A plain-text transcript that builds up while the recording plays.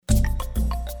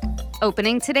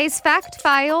Opening today's fact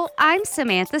file, I'm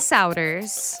Samantha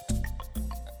Souders.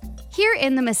 Here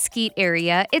in the Mesquite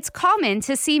area, it's common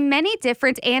to see many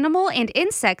different animal and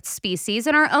insect species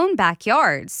in our own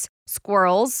backyards.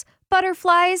 Squirrels,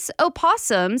 butterflies,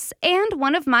 opossums, and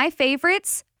one of my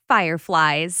favorites,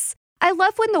 fireflies. I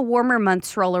love when the warmer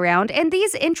months roll around and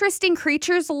these interesting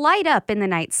creatures light up in the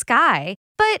night sky.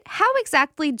 But how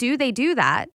exactly do they do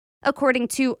that? According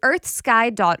to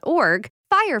earthsky.org,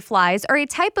 fireflies are a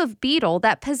type of beetle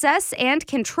that possess and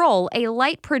control a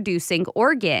light-producing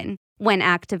organ. When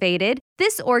activated,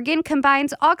 this organ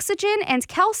combines oxygen and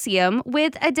calcium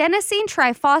with adenosine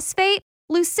triphosphate,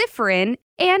 luciferin,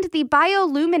 and the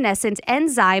bioluminescent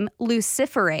enzyme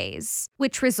luciferase,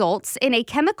 which results in a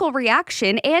chemical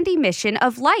reaction and emission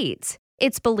of light.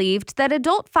 It's believed that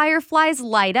adult fireflies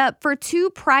light up for two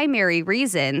primary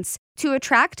reasons: to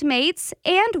attract mates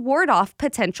and ward off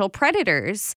potential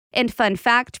predators. And fun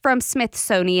fact from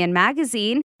Smithsonian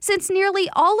Magazine, since nearly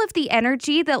all of the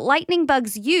energy that lightning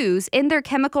bugs use in their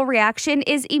chemical reaction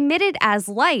is emitted as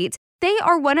light, they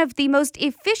are one of the most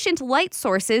efficient light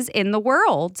sources in the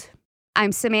world.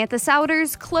 I'm Samantha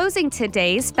Souders, closing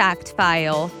today's Fact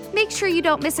File. Make sure you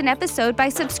don't miss an episode by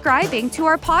subscribing to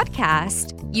our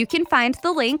podcast. You can find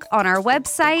the link on our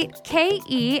website,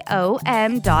 keom.fm,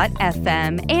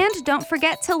 and don't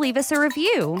forget to leave us a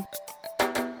review.